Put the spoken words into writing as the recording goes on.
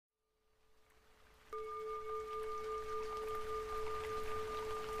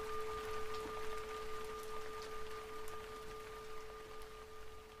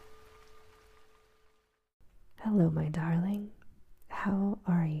my darling. How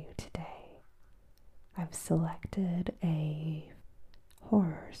are you today? I've selected a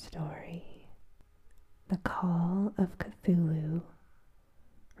horror story, The Call of Cthulhu,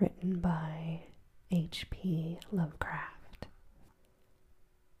 written by H.P. Lovecraft.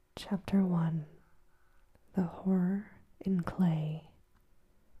 Chapter 1, The Horror in Clay.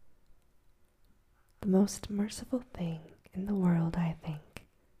 The most merciful thing in the world, I think,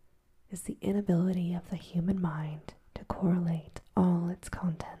 is the inability of the human mind to correlate all its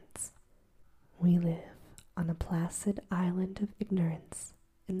contents. We live on a placid island of ignorance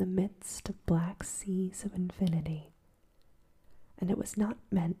in the midst of black seas of infinity, and it was not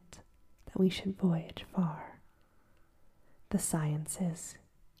meant that we should voyage far. The sciences,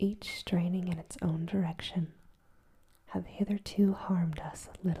 each straining in its own direction, have hitherto harmed us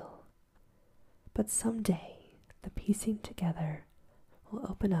little, but some day the piecing together will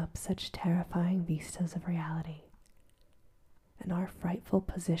open up such terrifying vistas of reality, and our frightful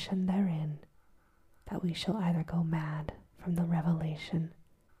position therein, that we shall either go mad from the revelation,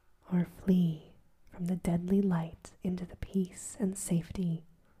 or flee from the deadly light into the peace and safety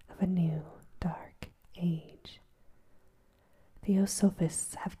of a new dark age.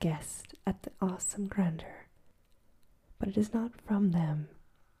 Theosophists have guessed at the awesome grandeur, but it is not from them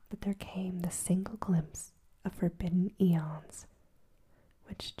that there came the single glimpse of forbidden eons,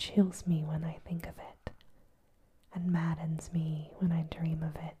 which chills me when I think of it, and maddens me when I dream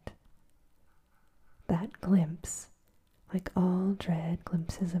of it. That glimpse, like all dread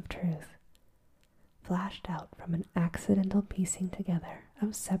glimpses of truth, flashed out from an accidental piecing together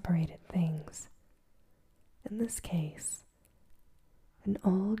of separated things. In this case, an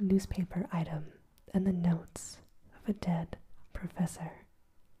old newspaper item and the notes of a dead professor.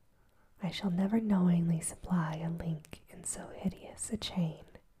 I shall never knowingly supply a link in so hideous a chain.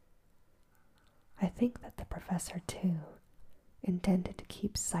 I think that the professor, too, intended to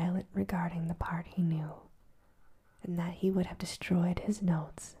keep silent regarding the part he knew, and that he would have destroyed his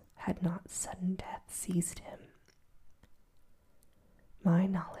notes had not sudden death seized him. My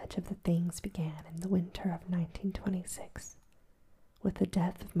knowledge of the things began in the winter of 1926, with the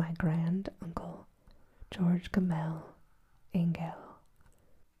death of my grand-uncle, George Gamel Engel,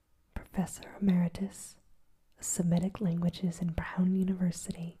 Professor Emeritus of Semitic Languages in Brown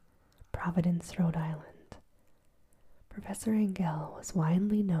University, Providence, Rhode Island. Professor Engel was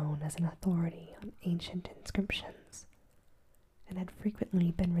widely known as an authority on ancient inscriptions, and had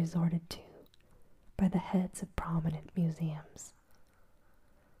frequently been resorted to by the heads of prominent museums,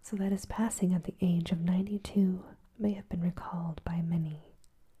 so that his passing at the age of 92 may have been recalled by many.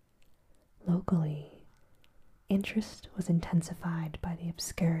 Locally, interest was intensified by the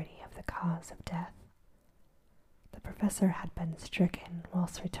obscurity of the cause of death. The professor had been stricken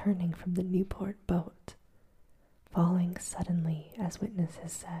whilst returning from the Newport boat, falling suddenly, as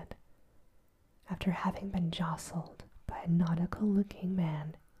witnesses said, after having been jostled by a nautical-looking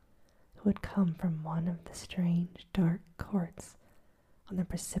man who had come from one of the strange dark courts on the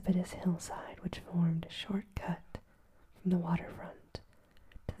precipitous hillside which formed a short cut from the waterfront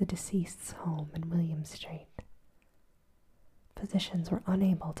to the deceased's home in William Street. Physicians were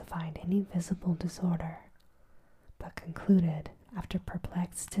unable to find any visible disorder, but concluded, after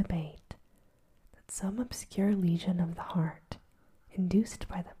perplexed debate, that some obscure lesion of the heart, induced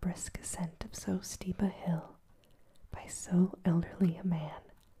by the brisk ascent of so steep a hill by so elderly a man,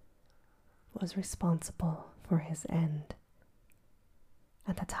 was responsible for his end.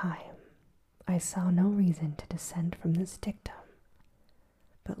 At the time, I saw no reason to dissent from this dictum,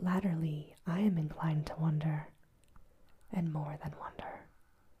 but latterly I am inclined to wonder, and more than wonder.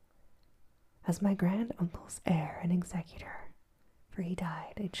 As my grand-uncle's heir and executor, for he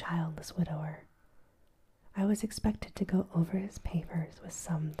died a childless widower, I was expected to go over his papers with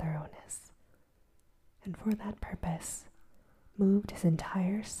some thoroughness, and for that purpose moved his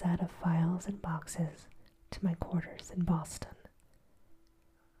entire set of files and boxes to my quarters in Boston.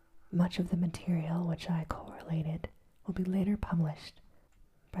 Much of the material which I correlated will be later published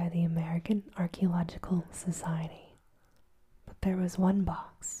by the American Archaeological Society, but there was one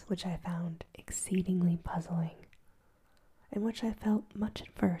box which I found exceedingly puzzling, and which I felt much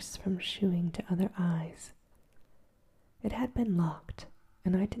averse from shewing to other eyes. It had been locked,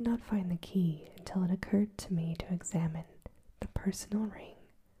 and I did not find the key until it occurred to me to examine the personal ring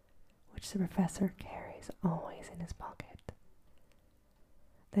which the professor carries always in his pocket.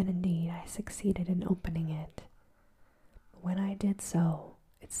 Then indeed I succeeded in opening it, but when I did so,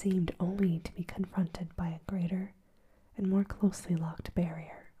 it seemed only to be confronted by a greater and more closely locked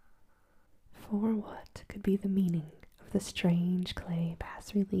barrier. For what could be the meaning of the strange clay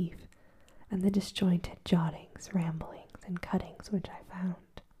bas-relief and the disjointed jottings, ramblings, and cuttings which I found.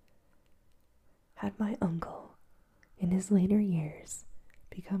 Had my uncle, in his later years,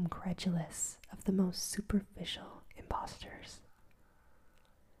 become credulous of the most superficial impostors,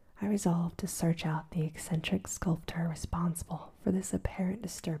 I resolved to search out the eccentric sculptor responsible for this apparent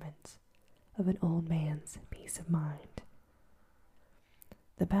disturbance of an old man's peace of mind.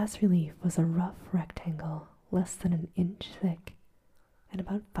 The bas-relief was a rough rectangle less than an inch thick and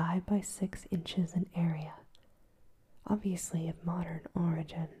about 5 by 6 inches in area, obviously of modern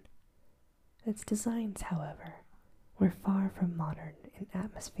origin. Its designs, however, were far from modern in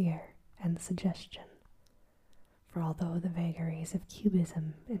atmosphere and suggestion, for although the vagaries of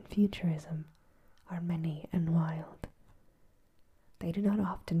Cubism and Futurism are many and wild, they do not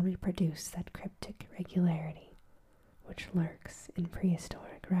often reproduce that cryptic regularity which lurks in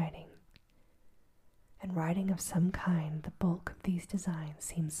prehistoric writing. And writing of some kind the bulk of these designs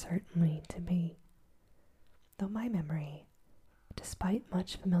seems certainly to be, though my memory, despite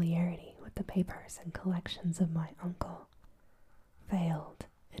much familiarity with the papers and collections of my uncle, failed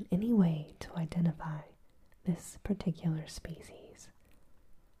in any way to identify this particular species,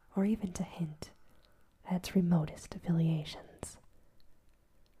 or even to hint at its remotest affiliations.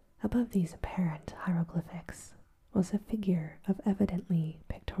 Above these apparent hieroglyphics was a figure of evidently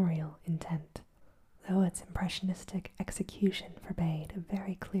pictorial intent, though its impressionistic execution forbade a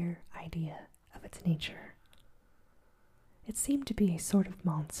very clear idea of its nature. It seemed to be a sort of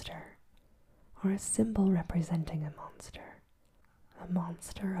monster, or a symbol representing a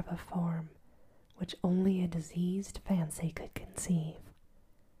monster of a form which only a diseased fancy could conceive.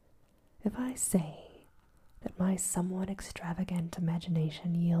 If I say that my somewhat extravagant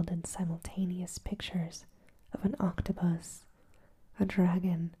imagination yielded simultaneous pictures of an octopus, a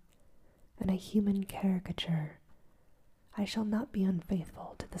dragon, and a human caricature, I shall not be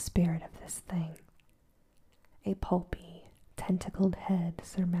unfaithful to the spirit of this thing. A pulpy, tentacled head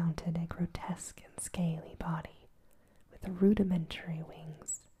surmounted a grotesque and scaly body with rudimentary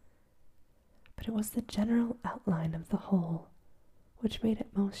wings. But it was the general outline of the whole which made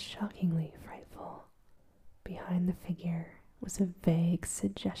it most shockingly frightful. Behind the figure was a vague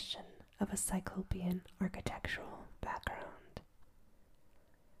suggestion of a Cyclopean architectural background.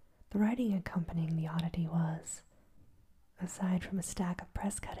 The writing accompanying the oddity was, aside from a stack of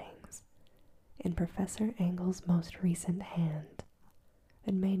press cuttings, in Professor Engel's most recent hand,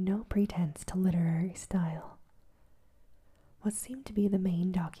 and made no pretense to literary style. What seemed to be the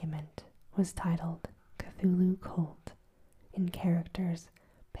main document was titled Cthulhu Cult, in characters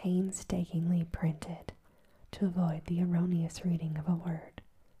painstakingly printed to avoid the erroneous reading of a word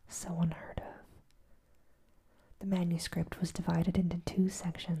so unheard of. The manuscript was divided into 2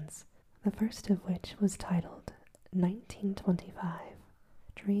 sections, the first of which was titled 1925,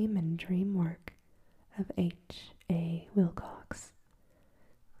 Dream and Dream Work of H. A. Wilcox,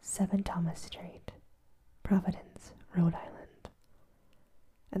 7 Thomas Street, Providence, Rhode Island.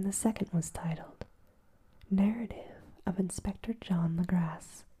 And the second was titled Narrative of Inspector John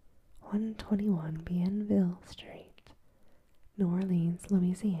LaGrasse, 121 Bienville Street, New Orleans,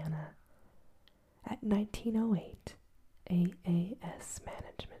 Louisiana, at 1908 AAS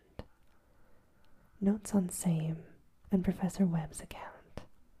Management. Notes on same and Professor Webb's account.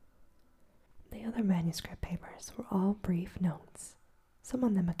 The other manuscript papers were all brief notes, some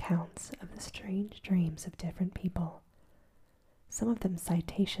of them accounts of the strange dreams of different people, some of them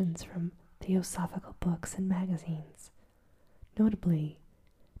citations from theosophical books and magazines, notably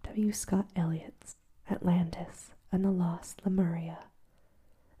W. Scott Eliot's Atlantis and the Lost Lemuria,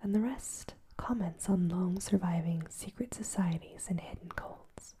 and the rest comments on long-surviving secret societies and hidden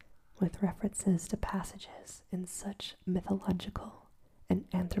cults, with references to passages in such mythological and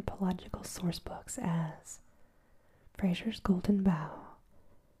anthropological sourcebooks as Fraser's Golden Bough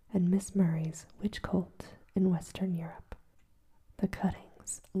and Miss Murray's Witch Cult in Western Europe. The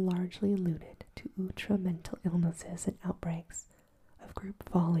cuttings largely alluded to ultra-mental illnesses and outbreaks of group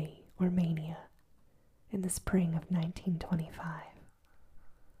folly or mania in the spring of 1925.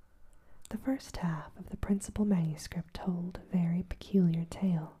 The first half of the principal manuscript told a very peculiar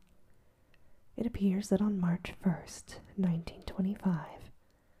tale. It appears that on March 1st, 1925,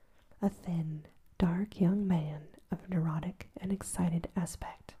 a thin, dark young man of neurotic and excited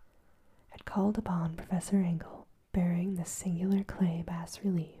aspect had called upon Professor Engel bearing the singular clay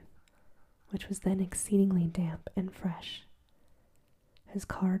bas-relief, which was then exceedingly damp and fresh. His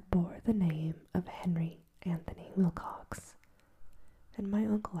card bore the name of Henry Anthony Wilcox, and my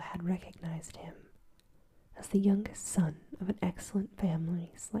uncle had recognized him as the youngest son of an excellent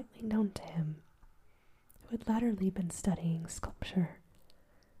family slightly known to him, who had latterly been studying sculpture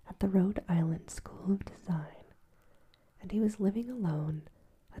at the Rhode Island School of Design, and he was living alone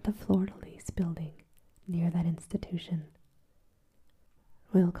at the Fleur-de-Lis building near that institution.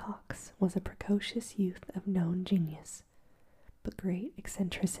 Wilcox was a precocious youth of known genius, but great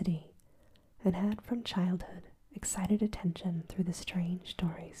eccentricity, and had from childhood excited attention through the strange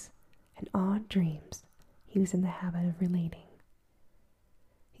stories and odd dreams he was in the habit of relating.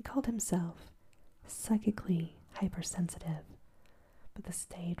 He called himself psychically hypersensitive, but the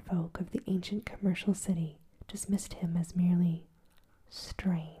staid folk of the ancient commercial city dismissed him as merely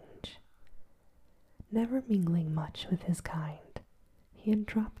strange. Never mingling much with his kind, he had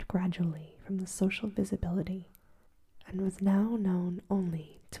dropped gradually from the social visibility and was now known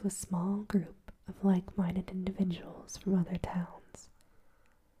only to a small group of like-minded individuals from other towns.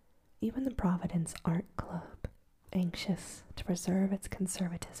 Even the Providence Art Club, anxious to preserve its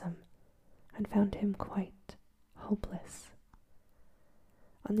conservatism, had found him quite hopeless.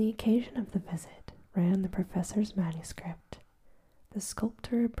 On the occasion of the visit ran the professor's manuscript. The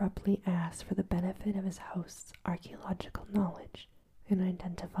sculptor abruptly asked for the benefit of his host's archaeological knowledge in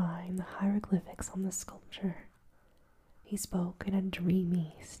identifying the hieroglyphics on the sculpture. He spoke in a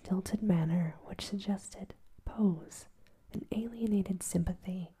dreamy, stilted manner which suggested pose and alienated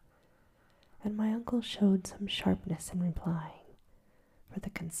sympathy, and my uncle showed some sharpness in replying, for the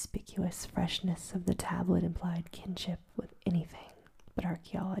conspicuous freshness of the tablet implied kinship with anything but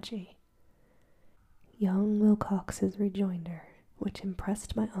archaeology. Young Wilcox's rejoinder, which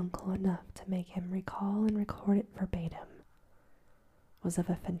impressed my uncle enough to make him recall and record it verbatim, was of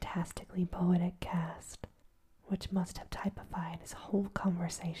a fantastically poetic cast, which must have typified his whole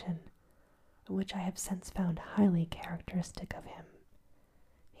conversation, which I have since found highly characteristic of him.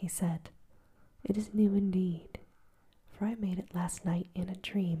 He said, "It is new indeed, for I made it last night in a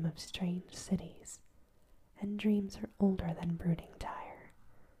dream of strange cities, and dreams are older than brooding Tyre,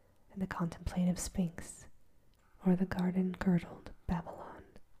 and the contemplative Sphinx, or the garden-girdled Babylon."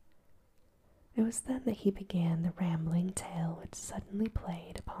 It was then that he began the rambling tale which suddenly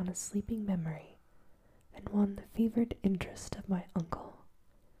played upon a sleeping memory and won the fevered interest of my uncle.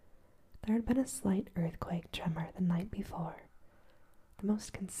 There had been a slight earthquake tremor the night before, the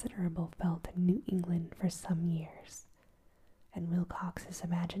most considerable felt in New England for some years, and Wilcox's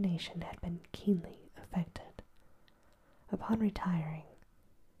imagination had been keenly affected. Upon retiring,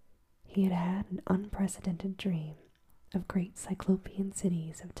 he had had an unprecedented dream of great cyclopean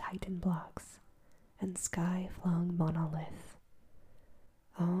cities of Titan blocks and sky-flung monoliths,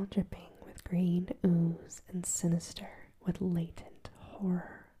 all dripping with green ooze and sinister with latent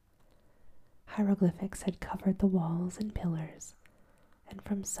horror. Hieroglyphics had covered the walls and pillars, and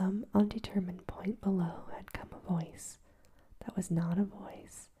from some undetermined point below had come a voice that was not a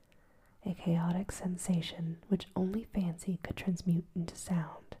voice, a chaotic sensation which only fancy could transmute into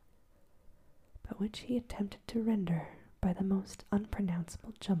sound, but which he attempted to render by the most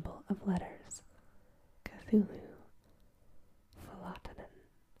unpronounceable jumble of letters: Cthulhu, Philatonin.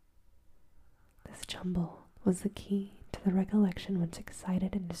 This jumble was the key to the recollection which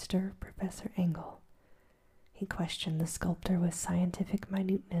excited and disturbed Professor Engel. He questioned the sculptor with scientific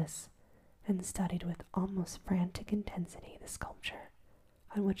minuteness, and studied with almost frantic intensity the sculpture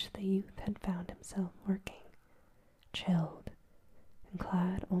on which the youth had found himself working, chilled, and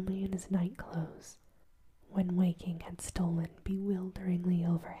clad only in his night clothes, when waking had stolen bewilderingly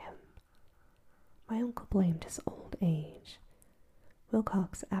over him. My uncle blamed his old age.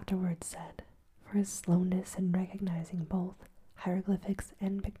 Wilcox afterwards said, for his slowness in recognizing both hieroglyphics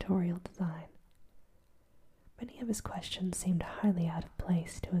and pictorial design. Many of his questions seemed highly out of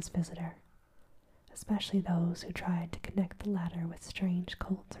place to his visitor, especially those who tried to connect the latter with strange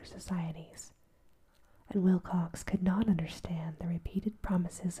cults or societies, and Wilcox could not understand the repeated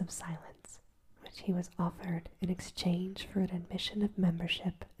promises of silence which he was offered in exchange for an admission of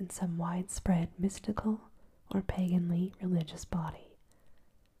membership in some widespread mystical or paganly religious body.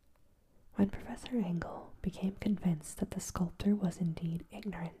 When Professor Engel became convinced that the sculptor was indeed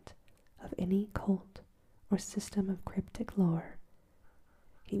ignorant of any cult or system of cryptic lore,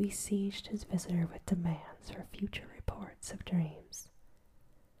 he besieged his visitor with demands for future reports of dreams.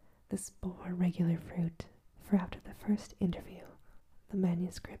 This bore regular fruit, for after the first interview, the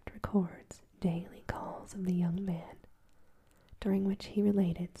manuscript records daily calls of the young man, during which he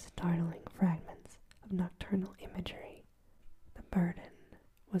related startling fragments of nocturnal imagery. The burden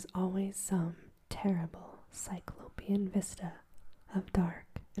was always some terrible cyclopean vista of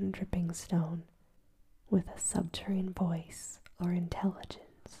dark and dripping stone, with a subterranean voice or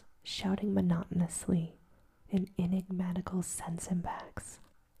intelligence shouting monotonously in enigmatical sense impacts,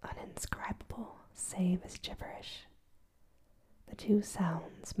 uninscribable save as gibberish. The two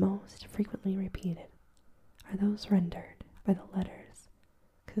sounds most frequently repeated are those rendered by the letters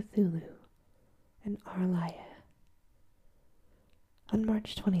Cthulhu and Arlaia. On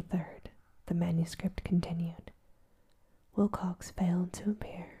March 23rd, the manuscript continued. Wilcox failed to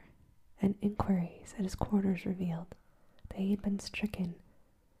appear, and inquiries at his quarters revealed they had been stricken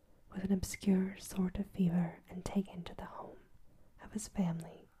with an obscure sort of fever and taken to the home of his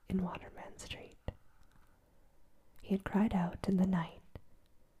family in Waterman Street. He had cried out in the night,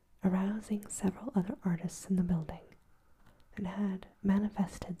 arousing several other artists in the building, and had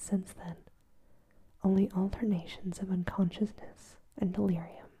manifested since then only alternations of unconsciousness and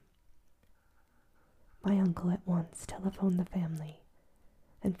delirium. My uncle at once telephoned the family,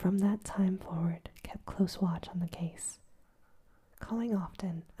 and from that time forward kept close watch on the case, calling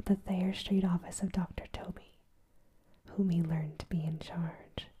often at the Thayer Street office of Dr. Toby, whom he learned to be in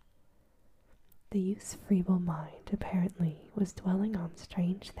charge. The youth's feeble mind apparently was dwelling on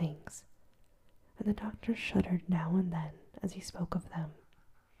strange things, and the doctor shuddered now and then as he spoke of them.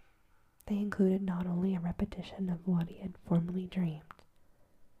 They included not only a repetition of what he had formerly dreamed,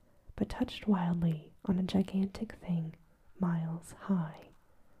 but touched wildly on a gigantic thing miles high,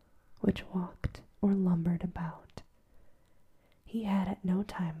 which walked or lumbered about. He had at no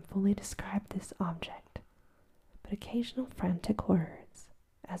time fully described this object, but occasional frantic words,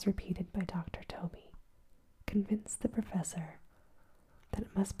 as repeated by Dr. Toby, convinced the professor that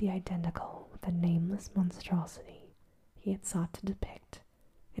it must be identical with the nameless monstrosity he had sought to depict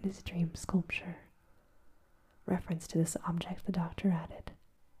in his dream sculpture. Reference to this object, the doctor added,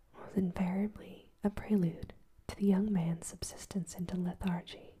 was invariably a prelude to the young man's subsidence into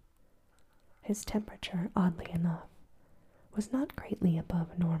lethargy. His temperature, oddly enough, was not greatly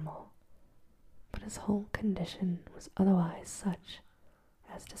above normal, but his whole condition was otherwise such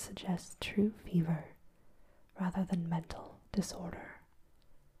as to suggest true fever rather than mental disorder.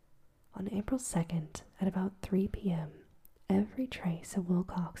 On April 2nd, at about 3 p.m., every trace of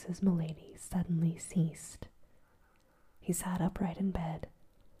Wilcox's malady suddenly ceased. He sat upright in bed,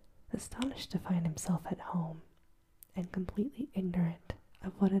 astonished to find himself at home, and completely ignorant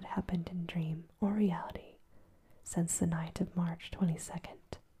of what had happened in dream or reality since the night of March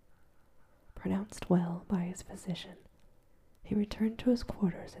 22nd. Pronounced well by his physician, he returned to his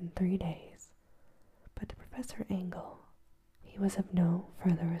quarters in 3 days, but to Professor Engel he was of no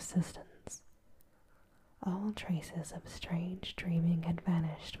further assistance. All traces of strange dreaming had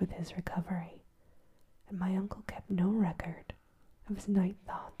vanished with his recovery, and my uncle kept no record of his night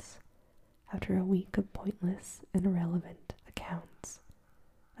thoughts after a week of pointless and irrelevant accounts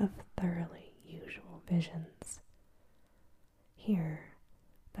of thoroughly usual visions. Here,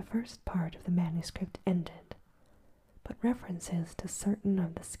 the first part of the manuscript ended, but references to certain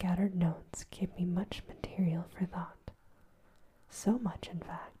of the scattered notes gave me much material for thought. So much, in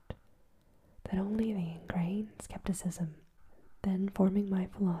fact, that only the ingrained skepticism then forming my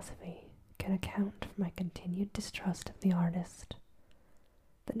philosophy can account for my continued distrust of the artist.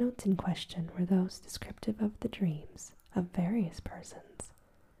 The notes in question were those descriptive of the dreams of various persons,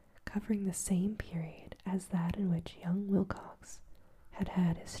 covering the same period as that in which young Wilcox had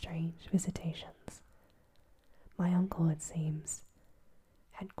had his strange visitations. My uncle, it seems,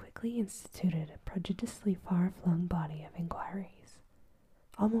 had quickly instituted a prodigiously far-flung body of inquiries,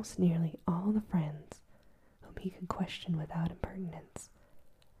 almost nearly all the friends whom he could question without impertinence,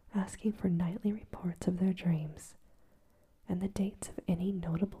 asking for nightly reports of their dreams and the dates of any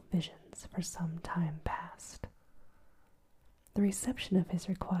notable visions for some time past. The reception of his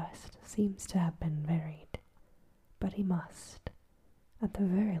request seems to have been varied, but he must, at the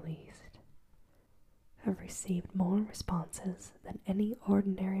very least, have received more responses than any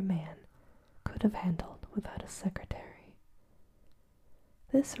ordinary man could have handled without a secretary.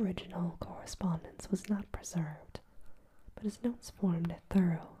 This original correspondence was not preserved, but his notes formed a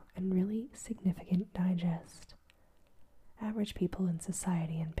thorough and really significant digest. Average people in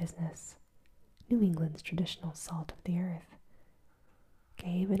society and business, New England's traditional salt of the earth,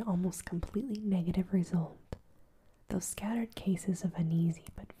 gave an almost completely negative result, though scattered cases of uneasy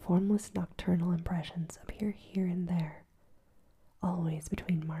but formless nocturnal impressions appear here and there, always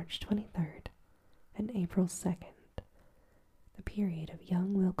between March 23rd and April 2nd, the period of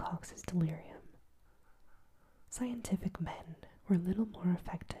young Wilcox's delirium. Scientific men were little more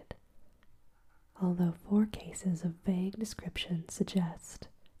affected, although 4 cases of vague description suggest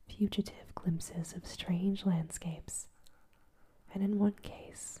fugitive glimpses of strange landscapes, and in one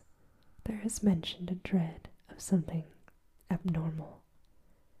case there is mentioned a dread of something abnormal.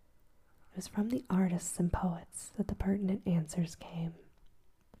 It was from the artists and poets that the pertinent answers came,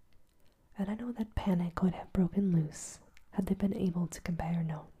 and I know that panic would have broken loose had they been able to compare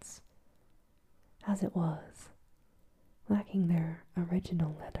notes. As it was, lacking their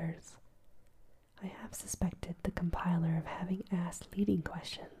original letters, I half suspected the compiler of having asked leading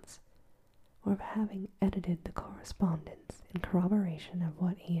questions, or of having edited the correspondence in corroboration of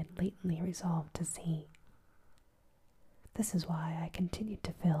what he had latently resolved to see. This is why I continued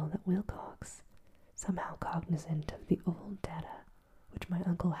to feel that Wilcox, somehow cognizant of the old data which my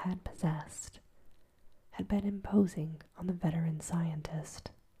uncle had possessed, had been imposing on the veteran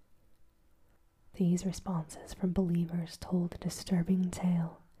scientist. These responses from believers told a disturbing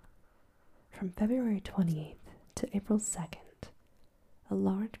tale. From February 28th to April 2nd, a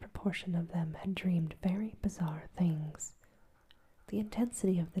large proportion of them had dreamed very bizarre things, the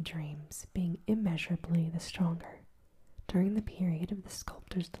intensity of the dreams being immeasurably the stronger during the period of the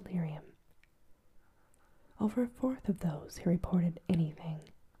sculptor's delirium. Over a fourth of those who reported anything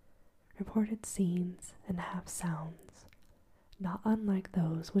reported scenes and half sounds, not unlike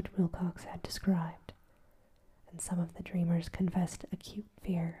those which Wilcox had described, and some of the dreamers confessed acute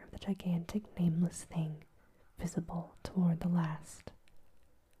fear of the gigantic nameless thing visible toward the last.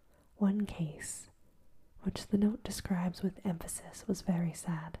 One case, which the note describes with emphasis, was very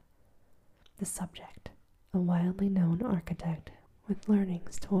sad. The subject, a widely known architect with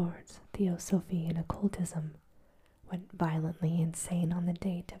learnings towards theosophy and occultism, went violently insane on the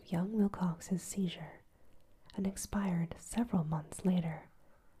date of young Wilcox's seizure, and expired several months later,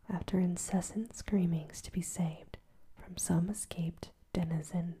 after incessant screamings to be saved from some escaped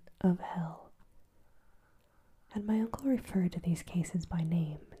denizen of hell. Had my uncle referred to these cases by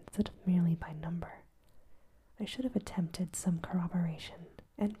name instead of merely by number, I should have attempted some corroboration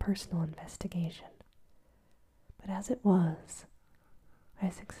and personal investigation. But as it was, I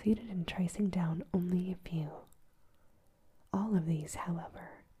succeeded in tracing down only a few. All of these,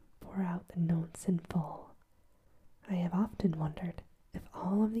 however, bore out the notes in full. I have often wondered if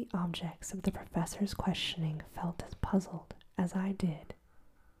all of the objects of the professor's questioning felt as puzzled as I did,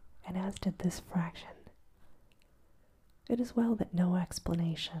 and as did this fraction. It is well that no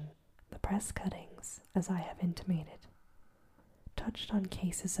explanation, the press cuttings, as I have intimated, touched on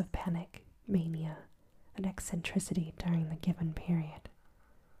cases of panic, mania, and eccentricity during the given period.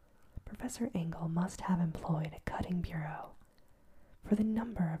 Professor Engel must have employed a cutting bureau, for the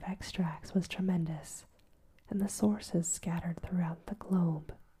number of extracts was tremendous, and the sources scattered throughout the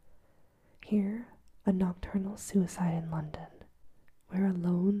globe. Here, a nocturnal suicide in London, where a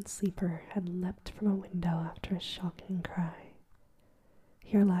lone sleeper had leapt from a window after a shocking cry.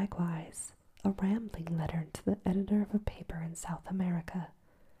 Here likewise, a rambling letter to the editor of a paper in South America,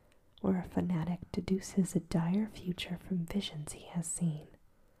 where a fanatic deduces a dire future from visions he has seen.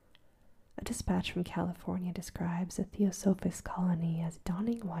 A dispatch from California describes a Theosophist colony as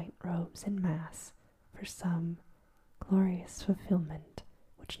donning white robes en masse for some glorious fulfillment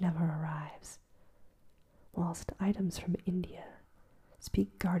which never arrives, whilst items from India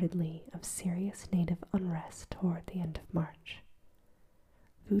speak guardedly of serious native unrest toward the end of March.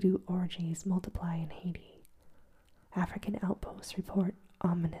 Voodoo orgies multiply in Haiti. African outposts report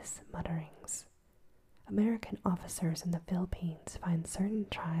ominous mutterings. American officers in the Philippines find certain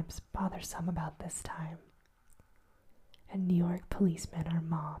tribes bothersome about this time. And New York policemen are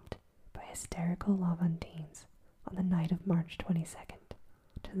mobbed by hysterical Levantines on the night of March 22nd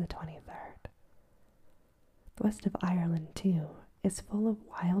to the 23rd. The west of Ireland, too, is full of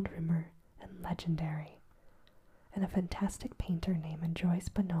wild rumor and legendary, and a fantastic painter named Joyce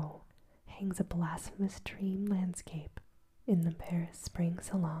Bonneau hangs a blasphemous dream landscape in the Paris Spring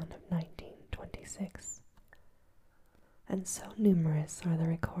Salon of 1926. And so numerous are the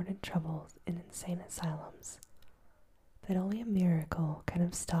recorded troubles in insane asylums that only a miracle can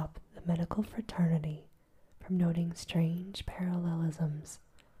have stopped the medical fraternity from noting strange parallelisms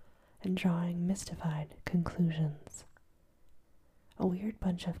and drawing mystified conclusions. A weird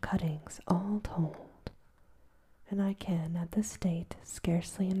bunch of cuttings, all told, and I can at this date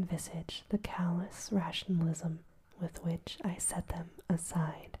scarcely envisage the callous rationalism with which I set them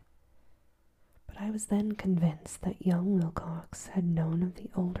aside. But I was then convinced that young Wilcox had known of the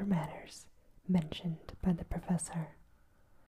older matters mentioned by the professor.